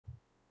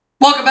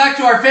Welcome back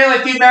to our Family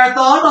Feud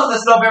Marathon on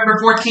this November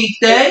 14th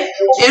day,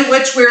 in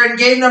which we're in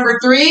game number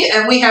 3,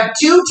 and we have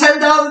two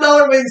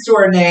 $10,000 wins to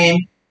our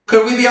name.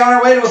 Could we be on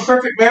our way to a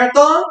perfect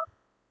marathon?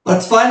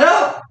 Let's find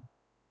out.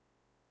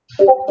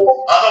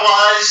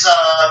 Otherwise,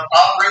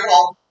 Aubrey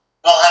will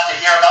have to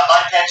hear about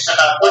my picks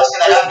about what's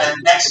going to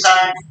happen next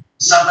time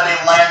somebody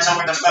lands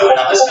over the food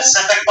on a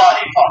specific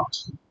body part.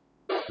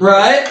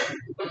 Right.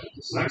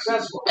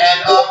 Successful.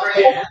 And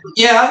Aubrey,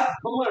 Yeah.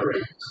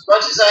 Hilarious. as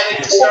much as I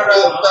hate to start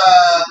up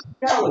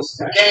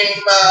game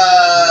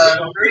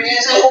 3,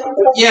 is it?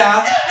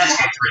 Yeah. Yeah, it is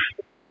game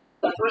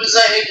 3. As much as I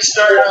hate to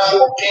start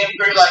game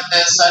 3 like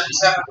this, I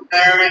just have a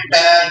very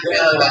bad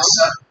feeling that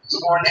something's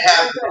going to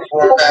happen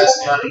before fast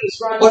money.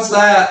 What's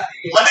that?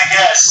 Let me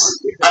guess.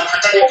 I'm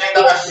predicting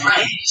another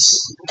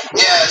freeze.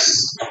 Yes.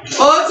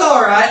 Well, it's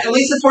alright. At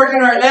least it's working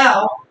right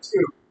now.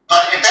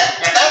 But if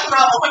that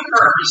problem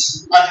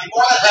occurs, I'd be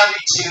more than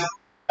happy to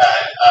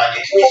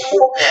introduce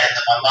you that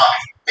my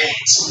mommy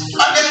beats.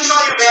 I'm going to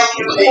try to mail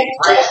you a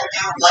brand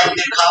new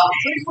elected copy,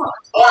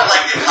 or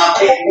elected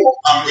copy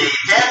of the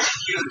Family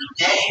Feud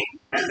game.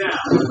 And now,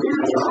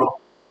 here's your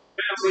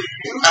Family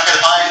Feud. I'm going to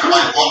buy it from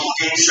my local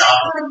game shop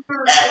and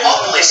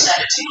hopefully send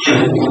it to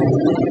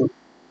you.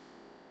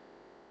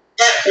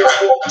 Yeah, if you're up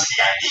to the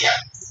idea.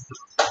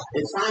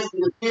 It's time for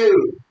the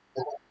feud.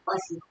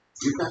 Question.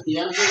 You got the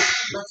answer?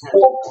 Let's have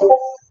it.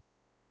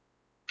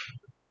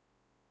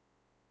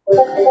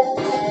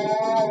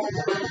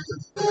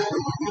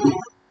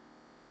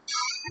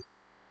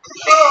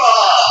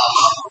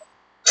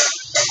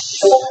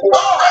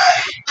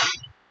 Alright.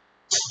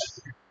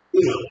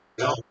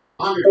 Go.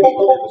 100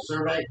 people did the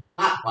survey.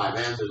 Top 5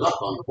 answers up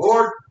on the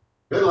board.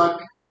 Good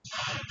luck.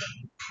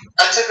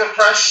 I took a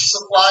fresh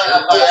supply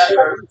of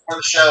Viagra before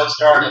the show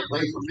started. Oh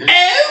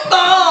boy!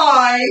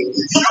 I'm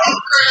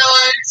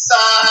really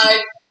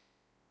excited.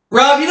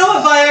 Rob, you know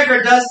what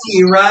Viagra does to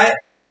you, right?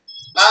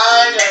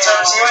 I know. It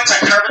turns you into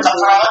Kermit the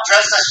Frog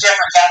dressed as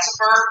Jeffrey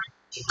Katzenberg.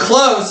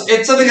 Close.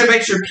 It's something that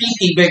makes your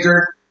pee-pee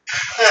bigger.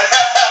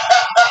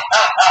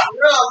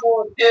 You're a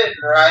more kid,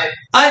 right?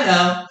 I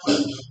know.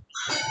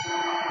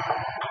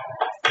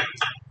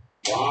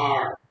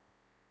 Wow.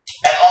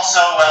 And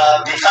also,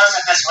 because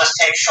this was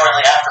taped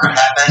shortly after it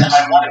happened,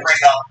 I want to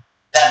bring up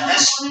that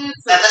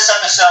this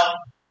episode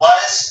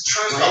was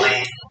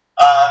truthfully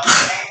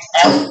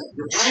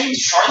taped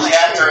shortly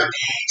after the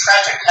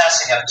tragic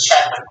passing of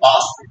Chadwick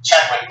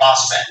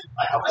Boseman.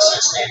 I hope I said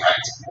his name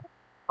right.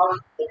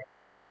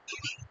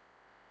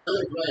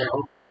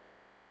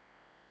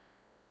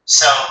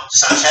 So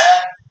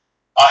Chad,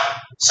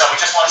 so we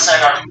just want to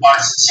send our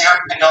sincere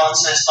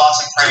condolences, thoughts,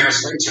 and prayers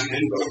to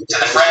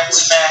the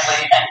friends, family,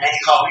 and many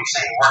colleagues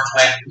that he worked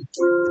with,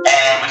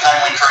 and we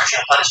kindly encourage you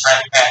to put his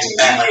friends, parents, and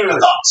family in your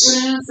thoughts.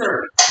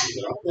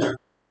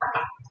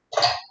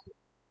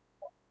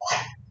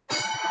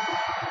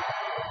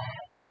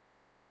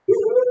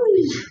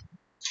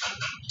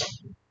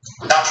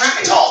 Now, truth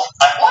be told,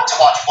 I want to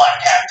watch Black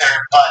Panther,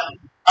 but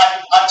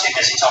I'm too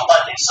busy till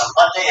Monday, so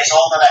Monday is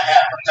all that I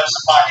have when it comes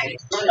to finding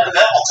an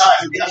available time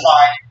for me to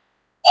find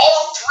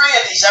all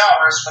 3 of these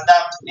hours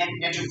without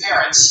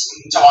interference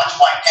to watch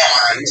Black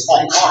Panther in its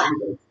full glory.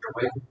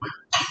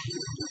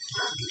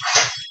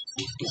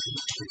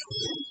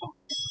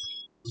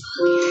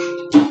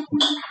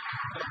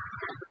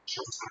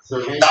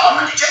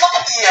 Now, did you look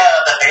at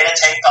the beta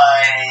tape I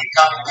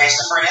copied and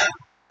pasted for you?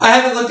 I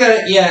haven't looked at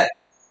it yet.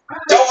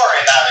 Don't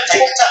worry about it.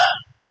 Take your time.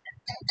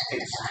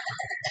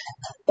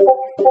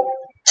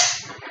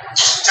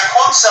 To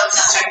quote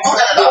an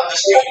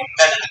anonymous being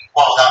invented and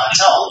quote on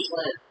its own,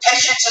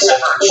 patience is a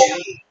virtue.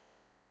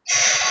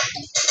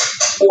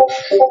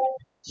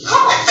 Who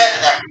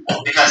invented that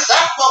quote? Because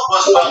that quote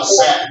was well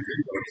said.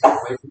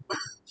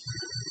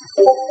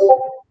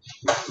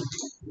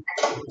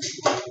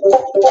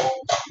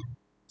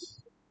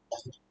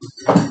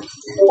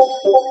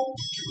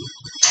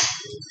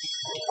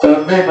 So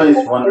if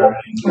anybody's wondering,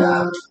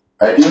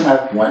 I do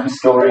have one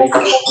story,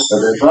 but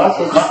there's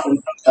also something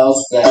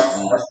else that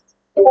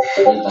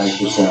I'd like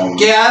to tell.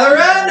 Gather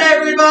around,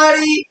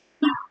 everybody!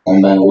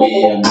 And then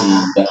we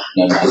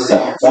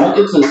decide. So I'll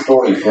get to the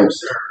story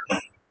first.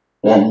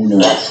 Then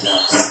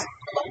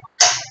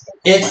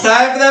It's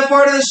time for that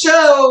part of the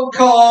show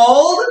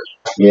called...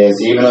 yes,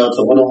 even though it's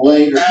a little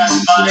later.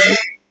 That's funny.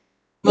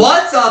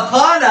 Once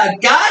Upon a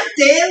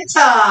Goddamn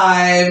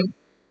Time!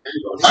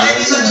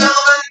 Ladies and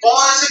gentlemen,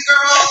 boys and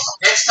girls,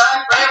 it's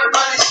time for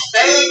everybody's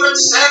favorite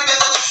segment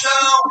of the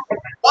show.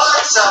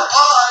 Once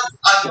upon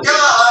a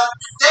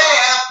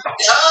goddamn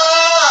time.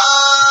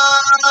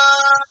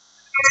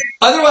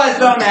 Otherwise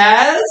known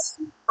as...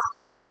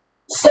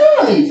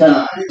 Story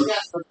time!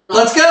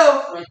 Let's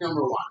go! Right,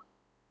 number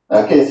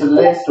 1. Okay, so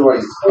today's story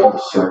is kind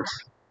of short.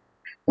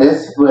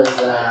 This was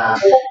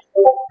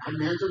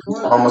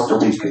almost a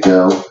week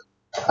ago.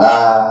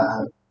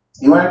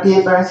 You want a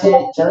peanut butter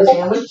jelly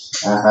sandwich?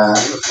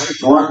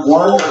 One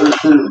or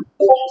 2?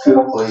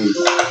 2, please.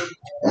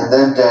 And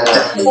then Dad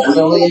asked me,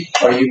 really?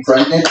 Are you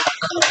pregnant?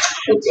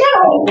 No.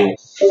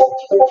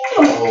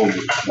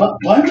 Oh,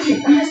 why would you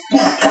ask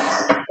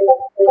that?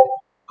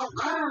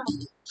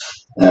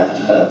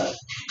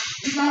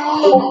 You got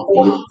all of them.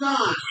 Well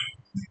done.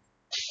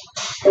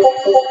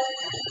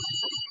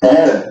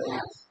 And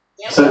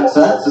so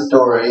that's the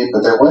story,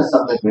 but there was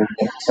something we were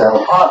going to tell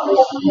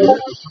obviously.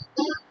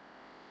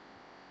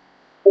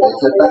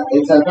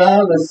 It's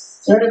about a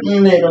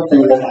certain little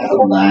thing that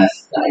happened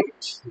last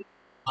night.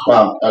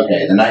 Well,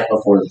 okay, the night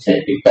before the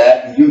taping.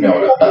 But you know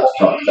what I'm about to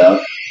talk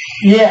about.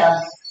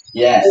 Yeah.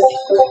 Yes.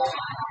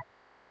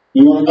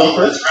 You want to go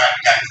first? That's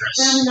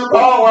right, we got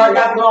Chris. Oh, I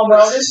got to go on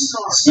notice.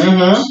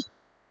 Mm-hmm.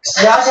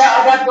 Yeah, I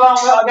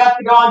got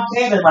to go on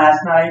payment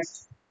last night.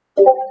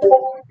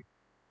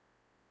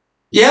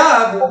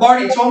 Yeah,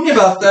 Marty told me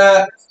about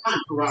that.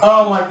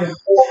 Oh my god.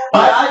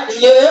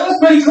 Yeah, it was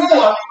pretty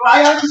cool.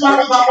 I got to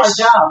talk about my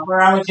job where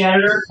I'm a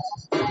janitor.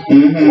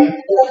 Mm-hmm.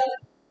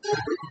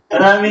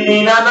 And I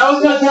mean, I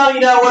was gonna tell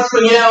what's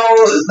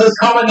this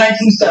COVID-19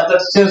 stuff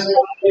that's just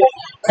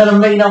kind of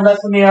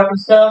messing me up and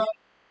stuff.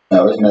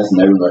 That was messing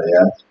everybody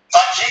up.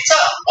 Vegeta,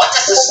 what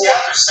does the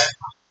scanner say?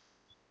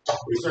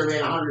 We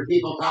surveyed 100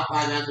 people, top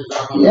 5 answers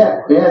are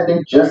Yeah, I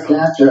think just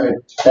after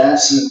that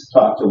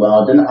talked to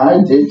Weldon,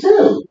 I did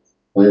too.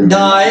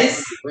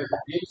 Nice.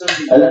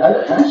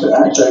 Actually,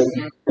 I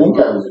think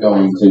I was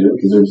going to,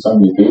 because there were so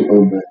many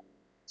people, but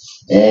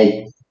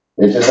hey,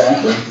 it just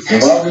happened.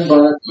 And Weldon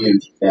brought up you,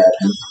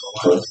 Captain,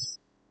 of course.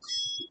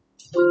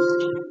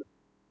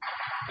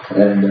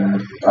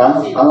 And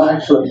I'll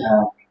actually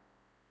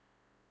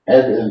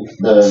edit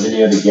the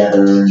video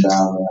together and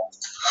I'll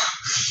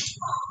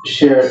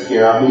share it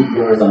here. I'll leave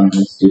yours on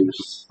this, which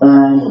is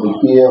fine. No big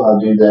deal. I'll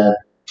do that.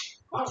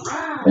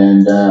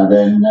 And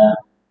then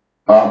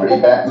Aubrey,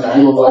 Bat, and I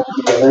will watch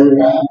it together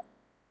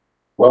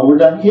when we're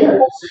done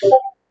here.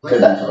 So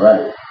that's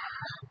alright.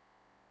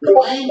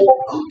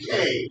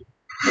 Okay.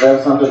 That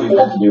was something we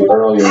meant to do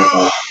earlier,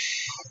 but of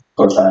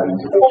course I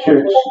went to the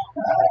church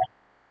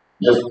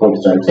just before we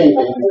started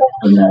taping,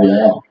 and now here I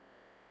am.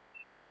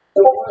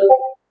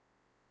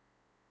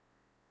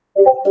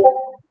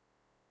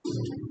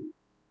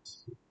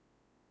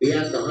 We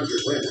asked 100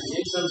 women.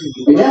 Name something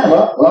you But yeah,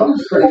 well, it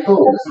was pretty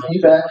cool. Listen,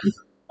 you back.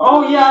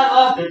 Oh yeah, I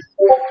loved it.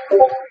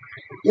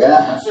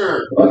 Yeah.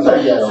 answer. Sounds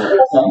like you had a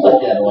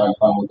lot of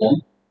fun with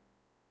them.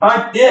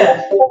 I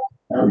did.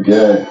 Oh,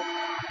 good.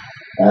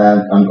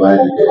 I'm glad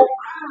you did.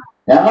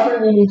 Now, I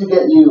really need to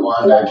get you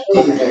on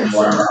teacher game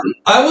one.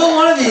 I will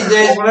one of these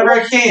days, whenever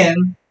I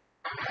can.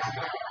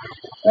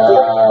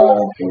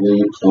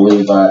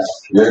 Believe us.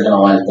 You're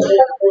gonna like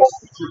it.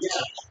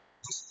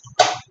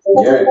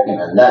 You're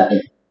gonna love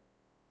it.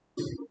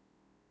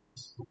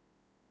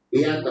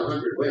 We asked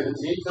 100 women.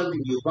 Name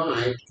something you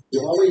buy.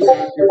 You always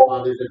ask your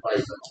father's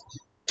advice on.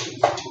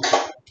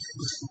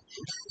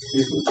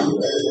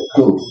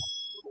 Cool.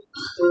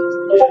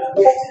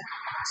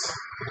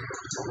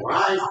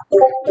 Right?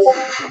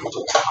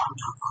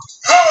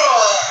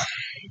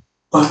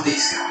 Both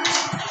these guys.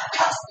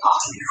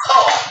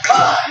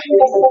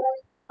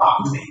 Oh,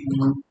 my.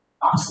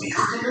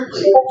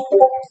 Clearly.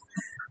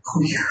 Who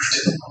here to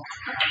the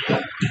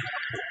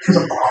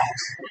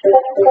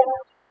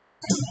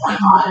My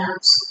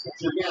irons.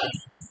 Again.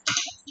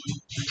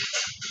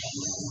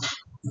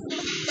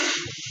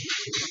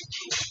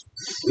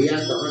 We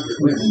asked 100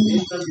 women.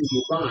 Name something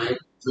you buy.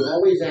 You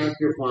always ask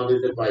your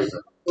father's advice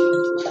on.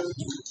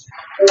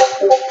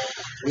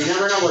 You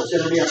never know what's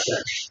going to be up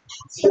there.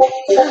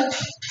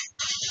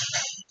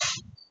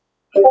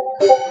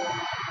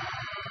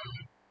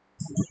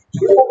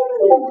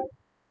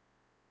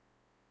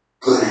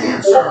 Good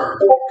answer.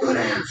 Good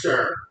answer.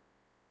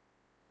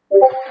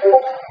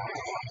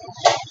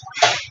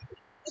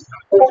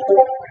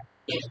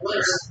 It's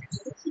clear.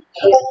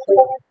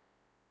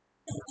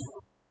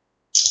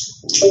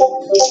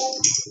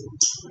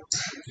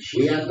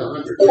 We asked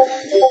 100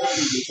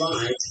 you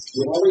buy,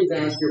 you always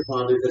ask your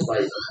father's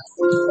advice.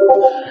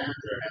 That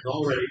answer has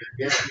already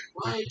been given.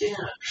 Why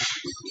again?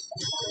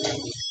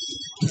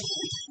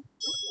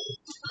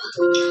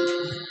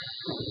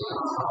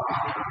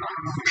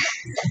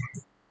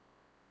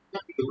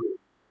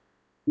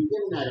 We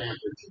given that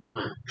answer 2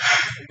 times,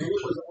 and it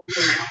was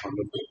only half of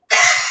the thing.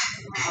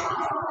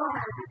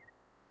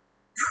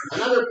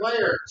 Another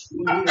player. We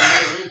need another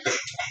answer.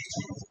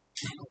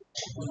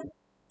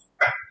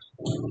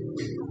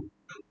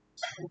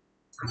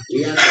 We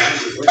asked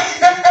 100 what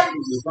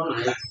you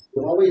buy,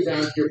 you always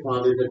ask your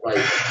father's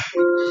advice.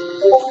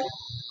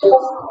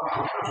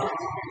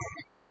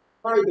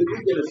 Sorry, did you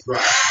get us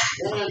right?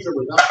 That answer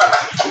was up there.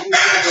 You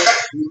said it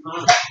 2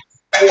 times.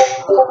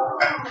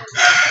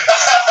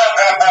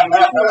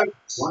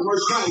 One more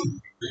time.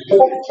 You get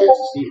a chance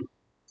to see it.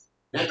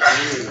 Next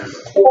time, remember.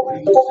 What do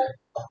you say?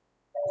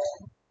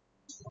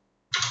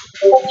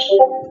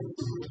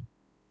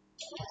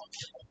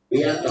 We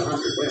asked 100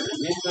 women.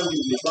 Name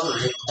something you buy.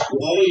 You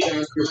always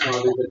ask your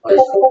father's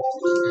advice.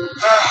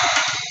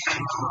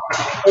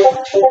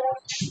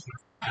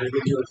 I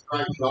give you a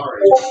strike,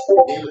 sorry.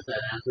 You gave us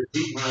that answer 2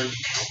 times,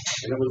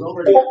 and it was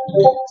already up.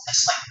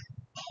 It's like,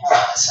 hold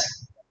on a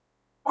second.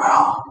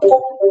 Wow.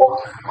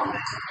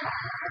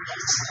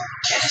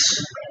 Kiss.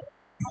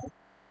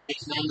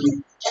 Next time you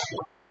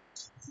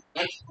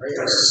Next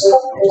player.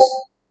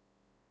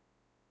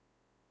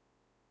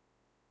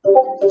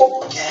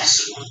 Yes.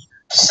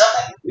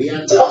 Something We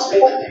have tells me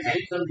that to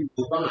take something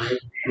to buy.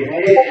 You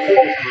always have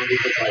to find the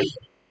price.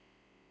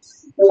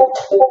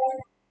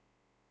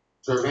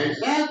 Survey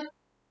said.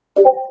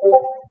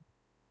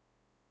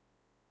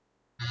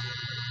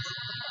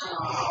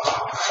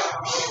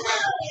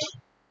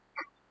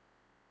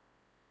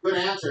 Good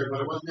answer,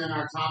 but it wasn't in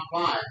our top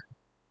 5.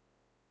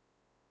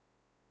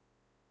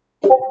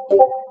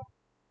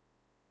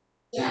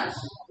 Yes,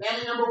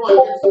 family number 1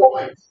 gets the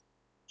points.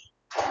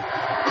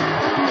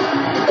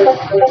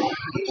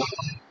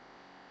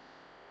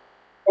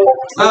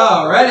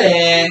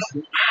 Alrighty.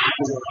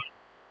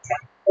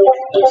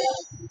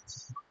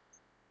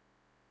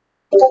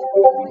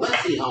 Let's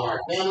see how our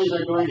families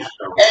are doing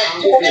after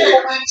and round did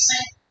 2.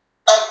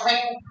 a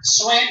clean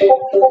sweep in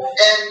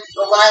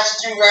the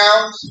last 2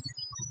 rounds.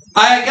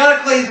 I got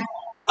a clean.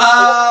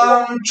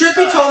 Truth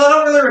be told, I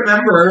don't really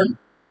remember.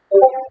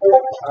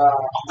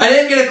 I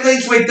didn't get a clean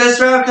sweep this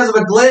round because of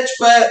a glitch,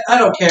 but I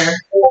don't care.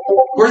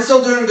 We're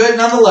still doing good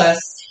nonetheless.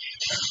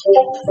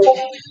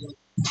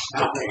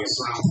 I'll take it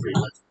round 3.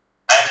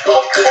 I'm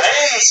going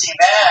crazy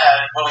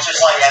mad, but it's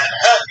just like I haven't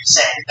heard you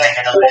say anything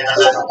in a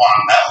little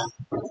while now.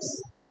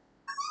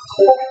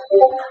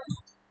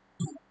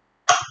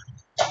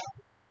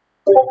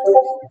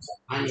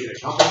 I need a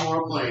couple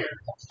more players.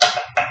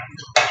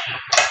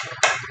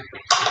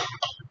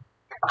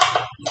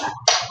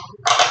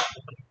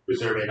 We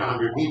surveyed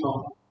 100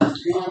 people. 3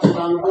 answers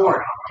on the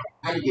board.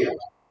 How do you get it?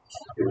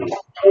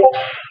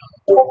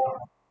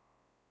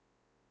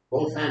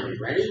 Both families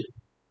ready?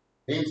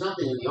 Name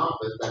something in the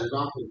office that is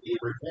often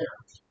being repaired.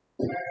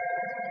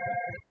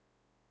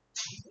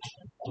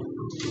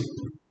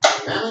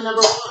 Family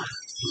number 1.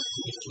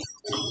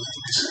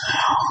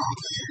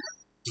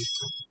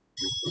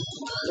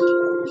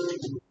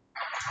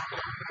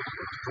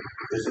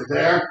 Is it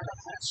there?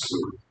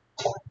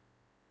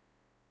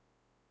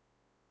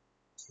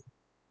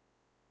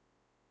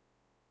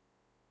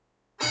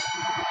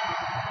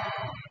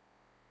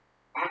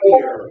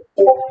 Here.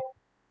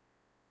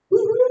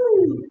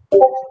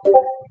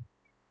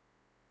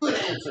 Good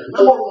answer.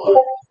 Number 1.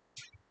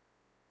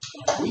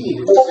 We need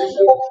a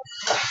decision.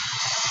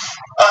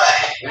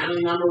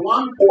 Family number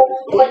 1 is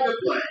going to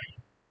play.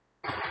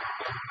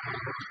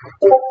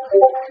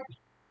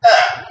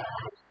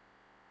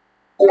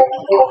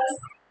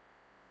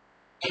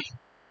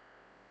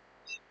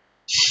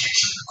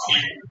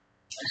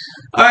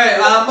 Alright,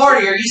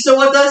 Marty, are you still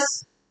with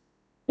us?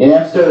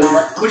 Yeah, I'm still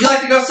here. Would you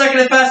like to go second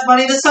and fast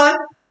money this time?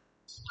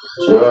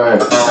 Sure.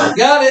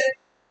 Got it.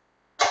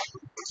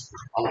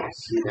 I want to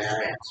see that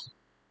answer.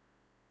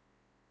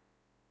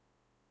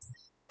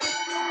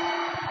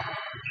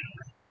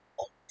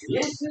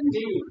 Yes,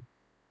 indeed.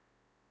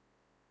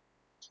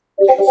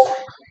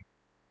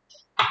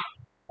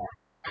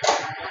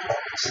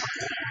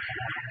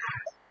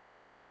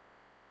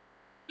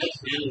 Next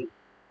family.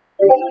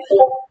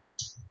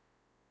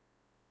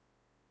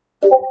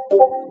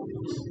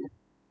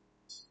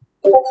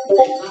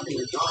 Something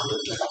is on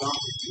this that's not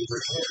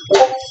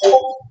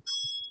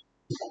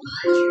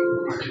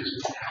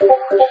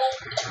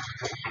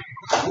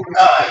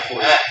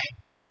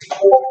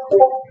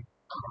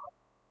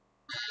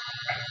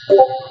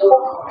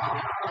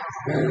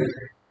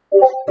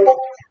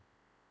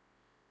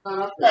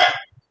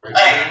I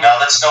didn't even know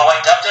that Snow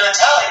White dubbed in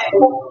Italian.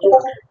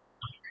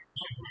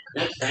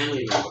 Next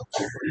family member.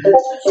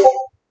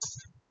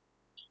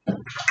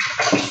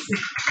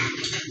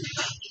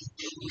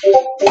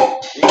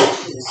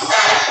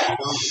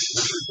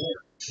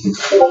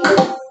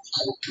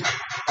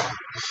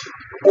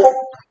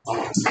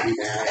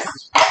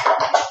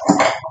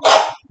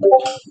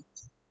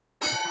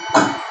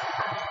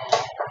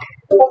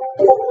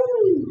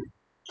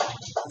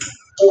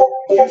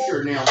 You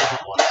sure nailed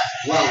that one.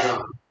 Well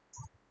done.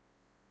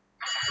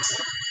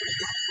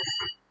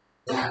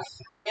 Yes.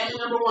 Family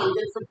number 1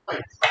 gets the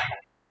point.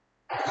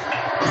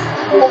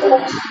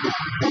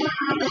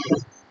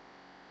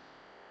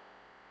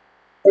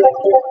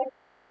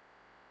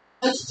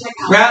 Let's check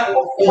out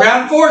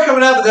Round 4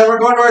 coming up, and then we're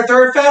going to our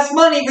third fast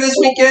money for this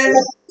weekend.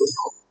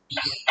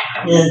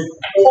 Yeah.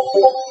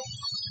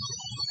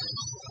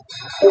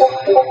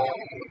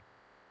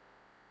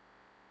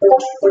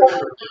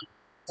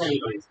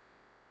 anybody's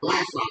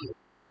last round.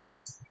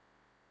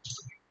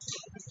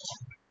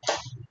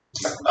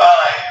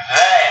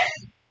 Hey.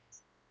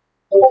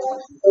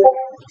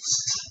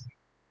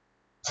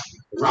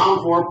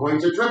 Round 4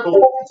 points a triple.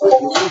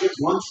 One gets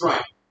 1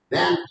 strike.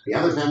 Then the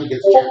other family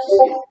gets a chance to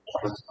steal.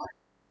 Let's fight.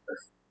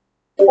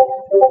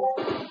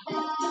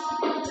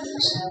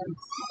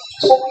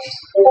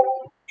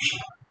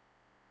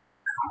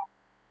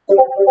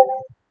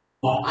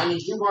 I need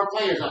 2 more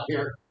players up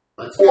here.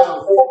 Let's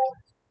go.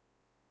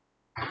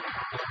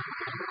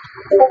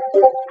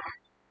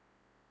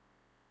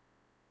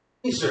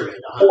 We surveyed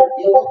 100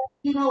 people.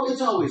 You know,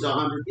 it's always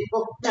 100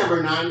 people,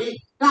 never 90.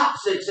 Top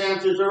 6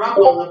 answers are up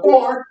on the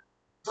board.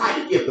 Try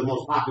to give the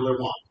most popular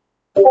one.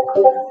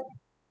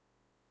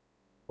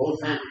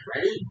 Both families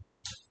ready?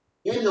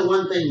 Name the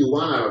one thing you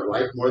want out of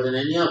life more than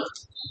any other.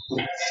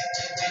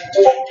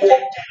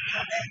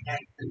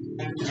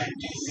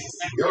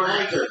 Your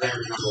answer,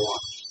 family number one.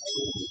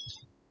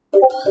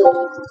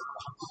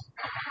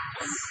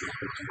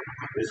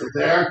 Is it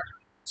there?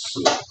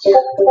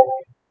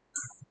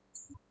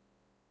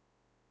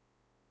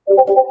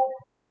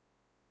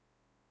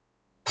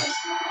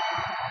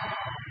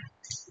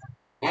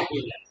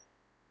 Happiness.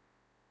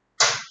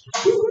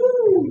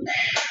 Woo-hoo!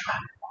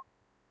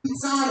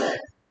 It's on it.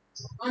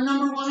 Our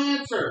number one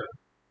answer.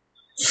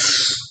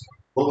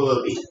 What will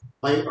it be?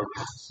 Play or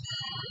pass?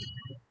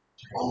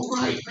 All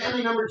right,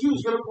 family number two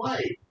is going to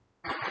play.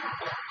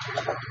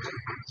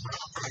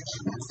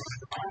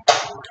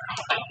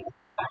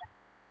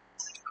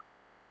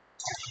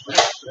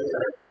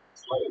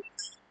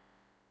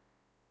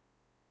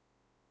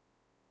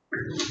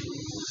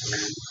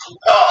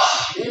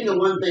 Name the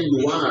one thing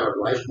you want out of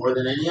life more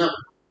than any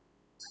other.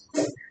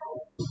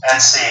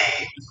 Let's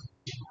see.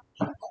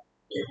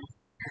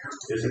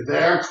 Is it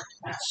there?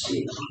 Let's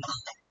see.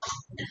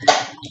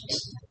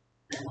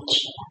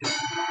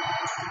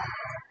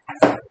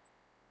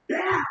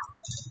 Yeah.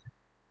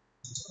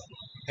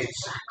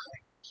 Exactly.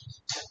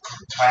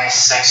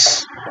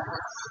 26.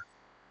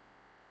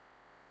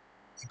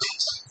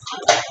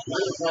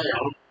 Let's play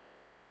out.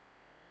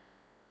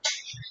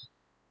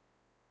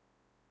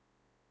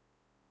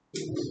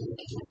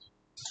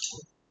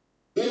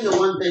 Name the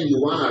one thing you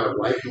want out of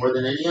life more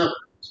than any other.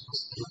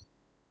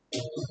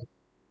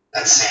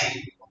 Let's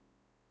see.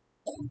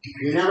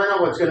 You never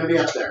know what's going to be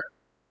up there.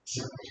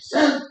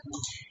 Sen.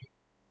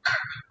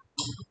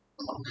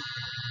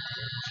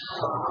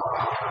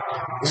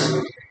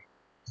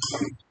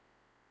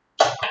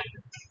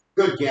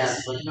 Good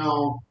guess, but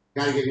no.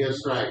 Gotta give you a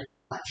strike.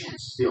 A chance to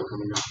steal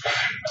coming up.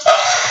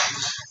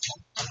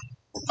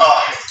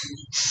 Oh.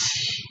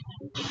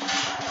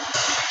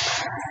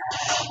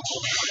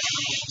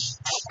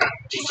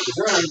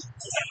 Turn.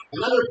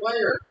 Another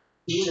player.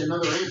 You need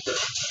another answer.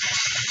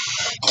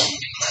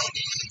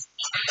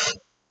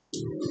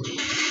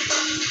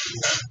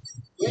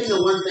 Name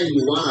the one thing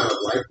you want out of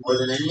life more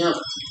than any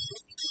other.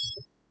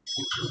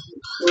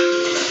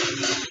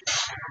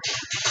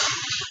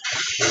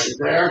 Is it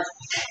there?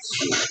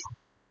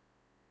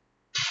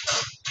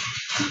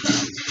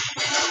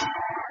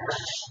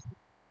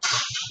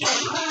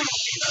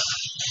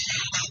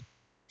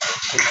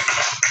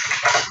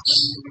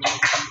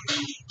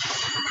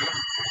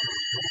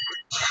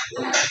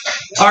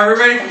 Are we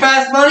ready for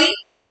fast money?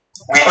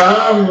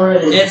 I'm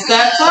ready. It's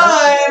that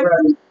time.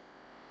 Ready.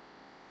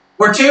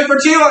 We're 2 for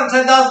 2 on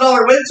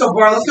 $10,000 win so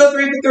far. Let's go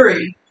 3 for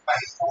 3.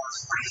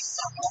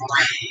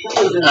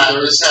 I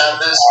just have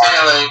this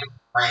feeling.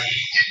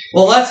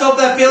 Well, let's hope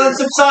that feeling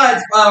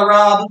subsides,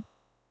 Rob.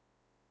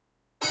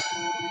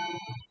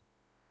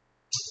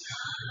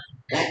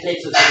 That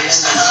takes us to the end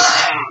of the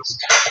round.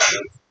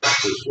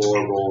 That's the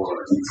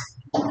scoreboard.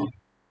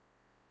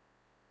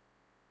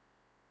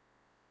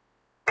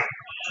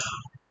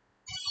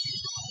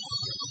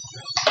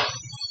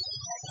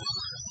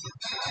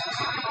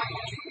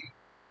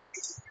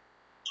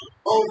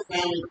 Both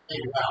families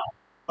played well.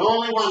 The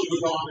only one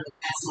who go on to the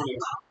fast money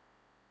round.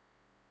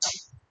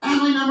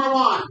 Family number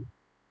one.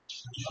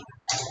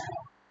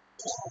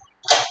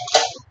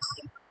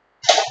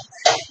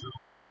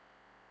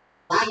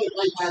 Time to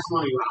play fast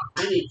money round. I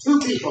need 2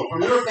 people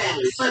from your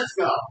families. Let's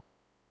go.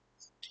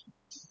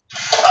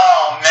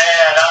 Oh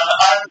man,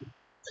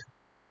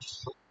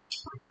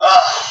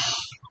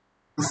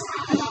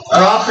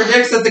 Rob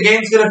predicts that the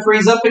game's going to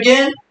freeze up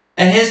again,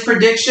 and his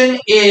prediction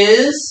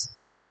is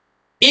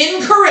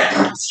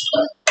incorrect.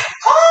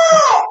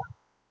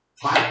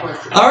 5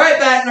 questions. All right,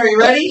 Batten, are you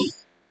ready?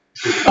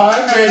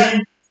 I'm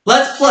ready.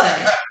 Let's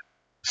play.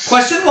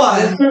 Question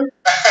 1.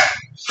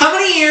 How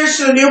many years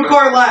should a new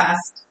car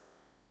last?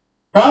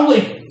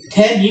 Probably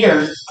 10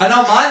 years. I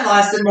know mine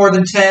lasted more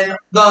than 10,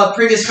 the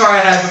previous car I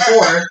had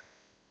before.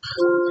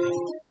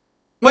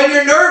 When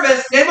you're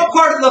nervous, name a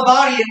part of the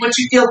body in which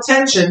you feel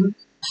tension.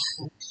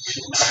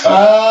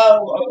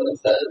 What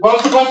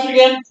was the question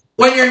again?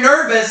 When you're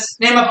nervous,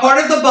 name a part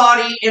of the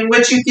body in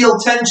which you feel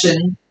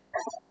tension.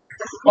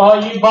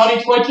 You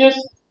body switches?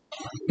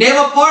 Name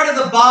a part of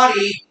the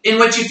body in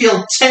which you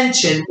feel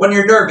tension when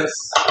you're nervous.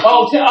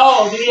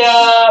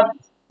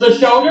 The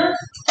shoulder?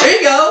 There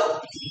you go.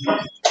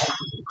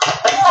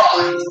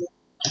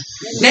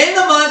 Name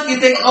the month you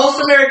think most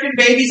American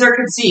babies are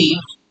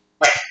conceived.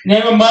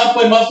 Name a month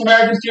when most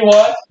Americans do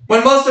what?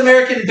 When most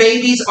American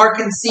babies are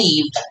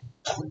conceived.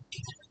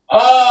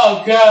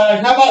 Oh,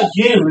 God. How about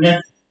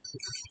June?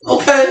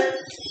 Okay.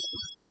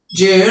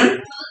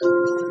 June.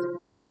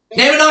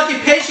 Name an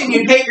occupation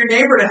you'd hate your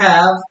neighbor to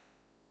have.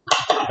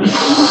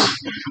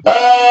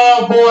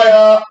 Oh, boy.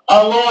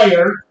 A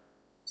lawyer.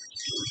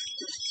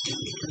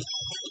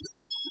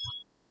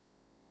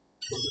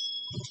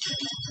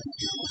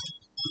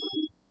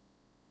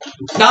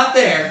 Not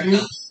there.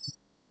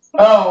 I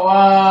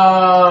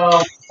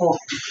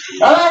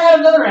had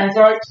another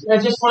answer.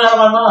 It just went out of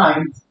my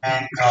mind.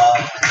 thank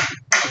God.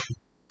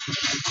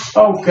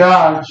 Oh,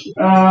 gosh.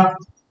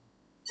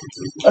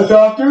 A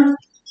doctor?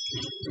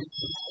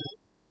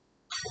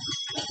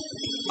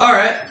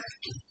 Alright.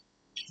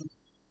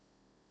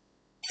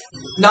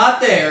 Not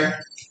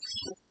there.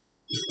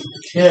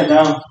 Yeah,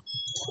 no.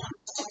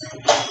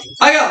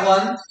 I got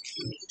one.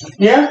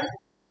 Yeah?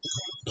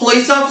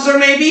 Police officer,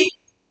 maybe?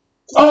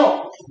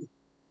 Oh!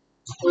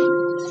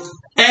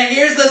 And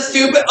here's the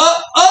stupid.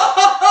 Oh!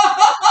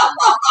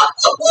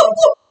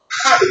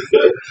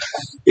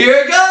 Here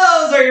it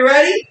goes. Are you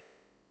ready?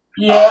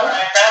 Yeah.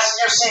 Alright, fasten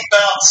your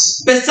seatbelts.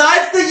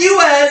 Besides the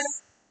U.S.,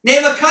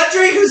 name a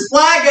country whose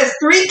flag has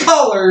 3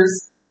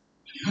 colors.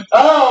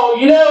 Oh,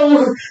 you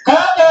know,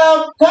 how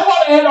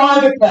about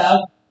Antarctica?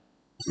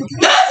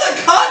 That's a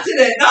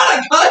continent, not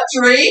a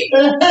country.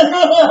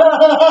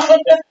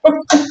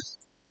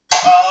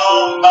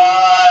 Oh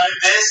my,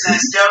 this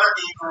is gonna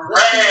be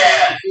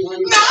grand.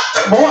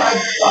 Boy,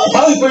 I'll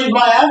probably breathe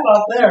my ass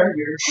off there.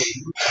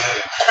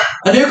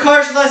 A new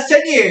car should last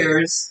 10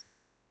 years.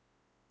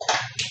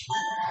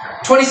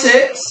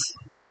 26.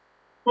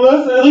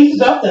 Well, at least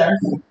it's up there.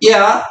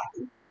 Yeah.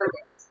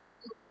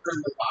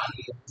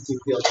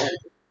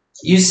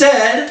 You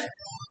said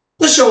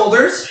the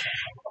shoulders.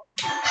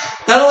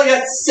 That only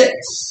got 6.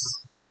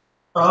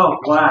 Oh,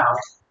 wow.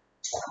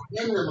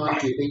 In the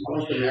month, you think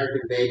most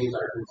American babies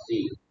are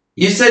conceived?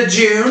 You said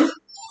June.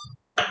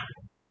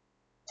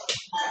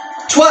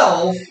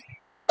 12.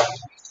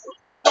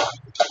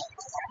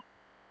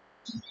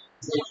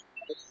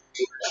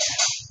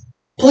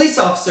 Police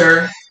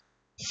officer.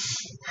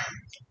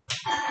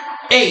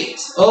 8.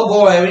 Oh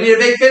boy, we need a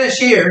big finish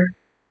here.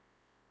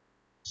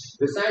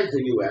 Besides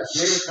the U.S.,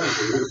 name a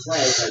country whose flag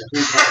has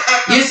 3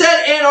 colors. You said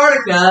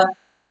Antarctica,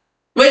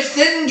 which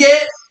didn't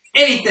get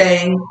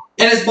anything.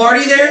 And is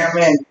Marty there?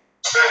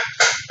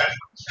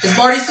 Is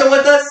Marty still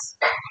with us?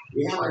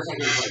 We have our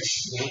second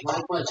place. Name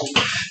 5 questions.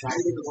 Try to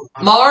get the book.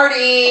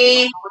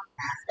 Marty!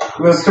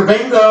 Mr.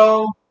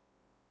 Bingo.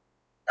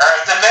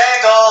 Earth the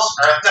bagels,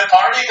 earth the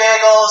party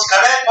bagels,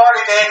 come in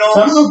party bagels.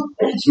 Son of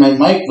a bitch, my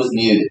mic was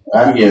muted.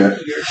 I'm here.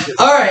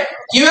 Alright,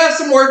 you have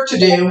some work to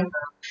do.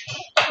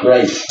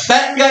 Great.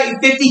 Batten got you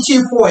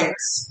 52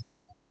 points.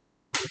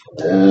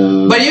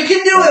 But you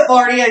can do it,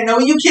 Marty. I know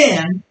you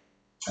can.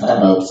 I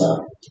hope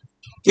so.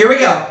 Here we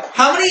go.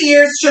 How many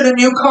years should a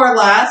new car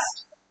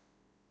last?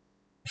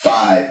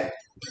 5.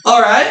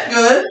 Alright,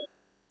 good.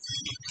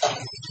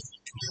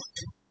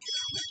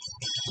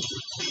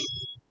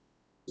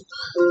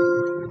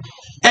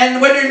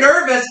 And when you're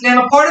nervous, name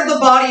a part of the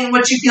body in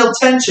which you feel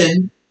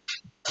tension.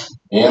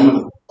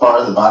 And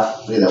part of the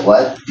body that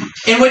what?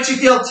 In which you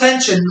feel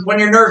tension when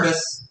you're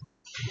nervous.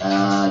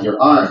 Your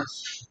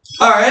arms.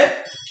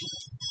 Alright.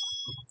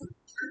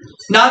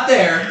 Not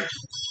there.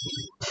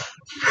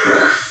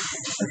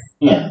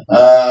 Yeah.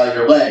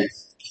 Your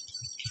legs.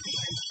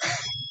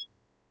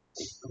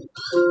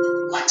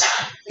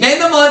 Name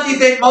the month you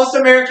think most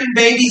American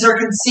babies are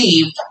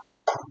conceived.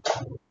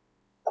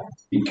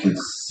 You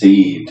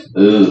conceived.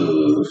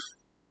 Ooh.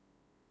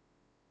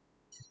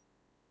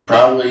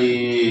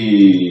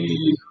 Probably.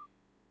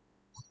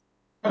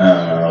 I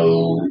don't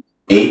know.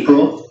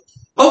 April?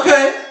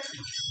 Okay.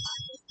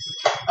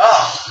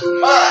 Oh,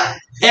 my.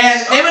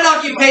 And name an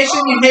occupation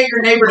you'd hate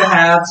your neighbor to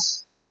have.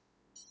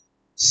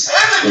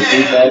 7 Repeat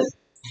years. that.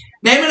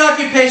 Name an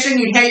occupation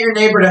you'd hate your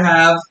neighbor to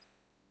have.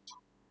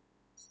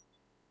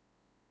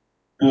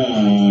 I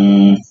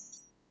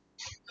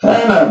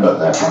don't know about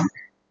that one.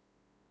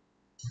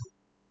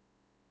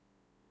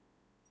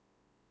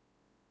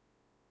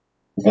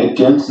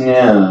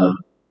 Yeah.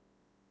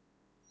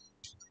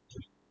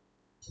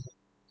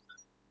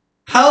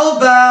 How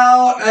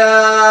about,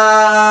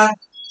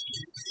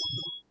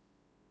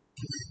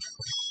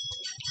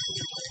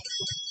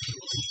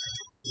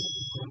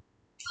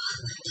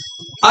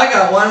 I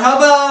got one. How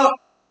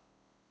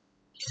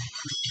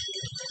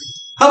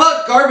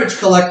about garbage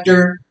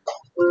collector?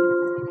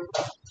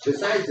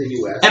 Besides the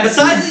U.S. And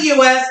besides the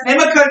U.S., name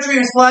a country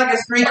whose flag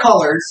has 3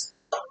 colors.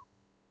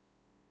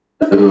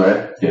 Ooh,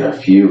 I've got a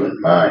few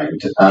in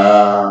mind.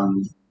 How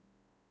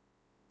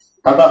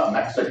about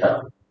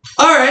Mexico?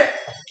 Alright.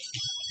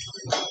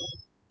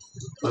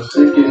 I was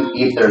thinking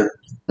either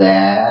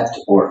that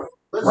or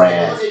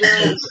France.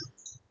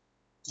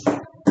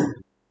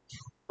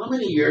 How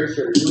many years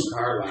should a new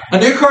car last? A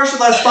new car should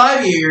last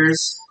 5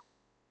 years.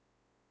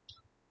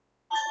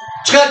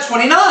 She got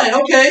 29.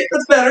 Okay,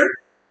 that's better.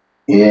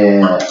 Yeah.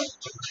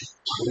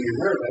 When you're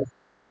nervous,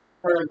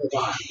 part of the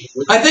body.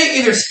 I think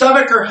either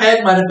stomach or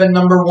head might have been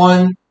number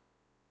 1.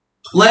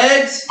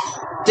 Legs,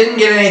 didn't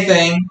get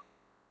anything.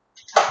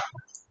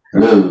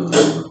 Ooh.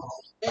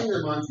 In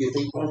the month, you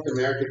think most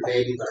American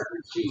babies are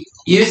conceived.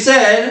 You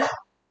said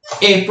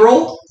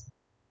April.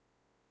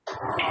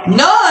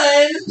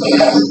 None!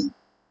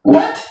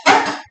 What?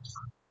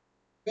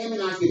 Name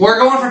an occupation. We're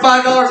going for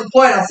 $5 a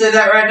point, I'll say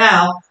that right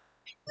now.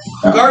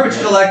 Garbage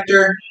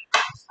collector,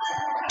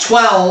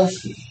 12.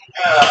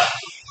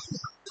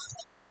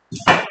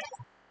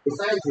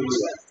 Besides the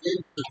U.S.,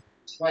 name a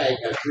flag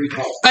has 3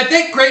 colors. I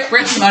think Great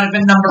Britain might have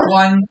been number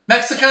 1.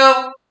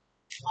 Mexico,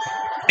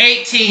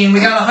 18. We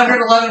got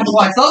 111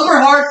 points. Those were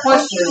hard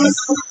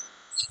questions.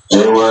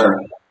 They were.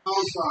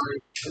 Oh,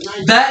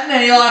 sorry. Batten,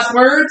 any last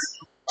words?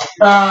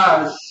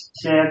 Ah,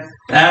 shit.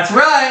 That's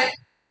right.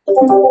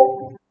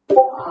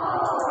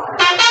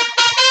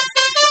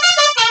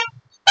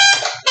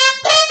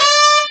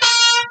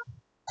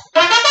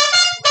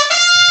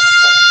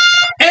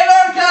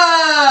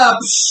 Antarctica!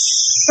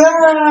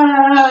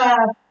 Ah,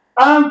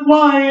 I'm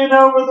flying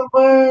over the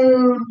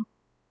moon.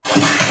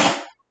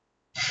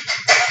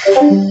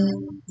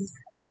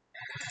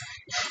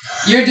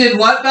 You did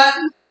what,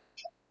 Batten?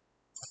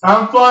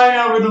 I'm flying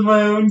over the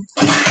moon.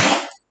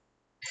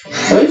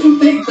 What did you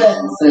think that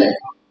said?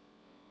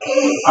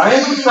 I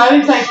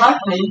didn't say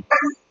something.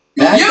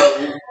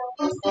 You!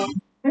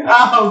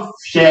 Oh,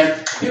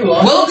 shit.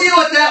 We'll deal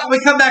with that when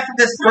we come back from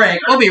this break.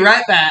 We'll be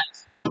right back.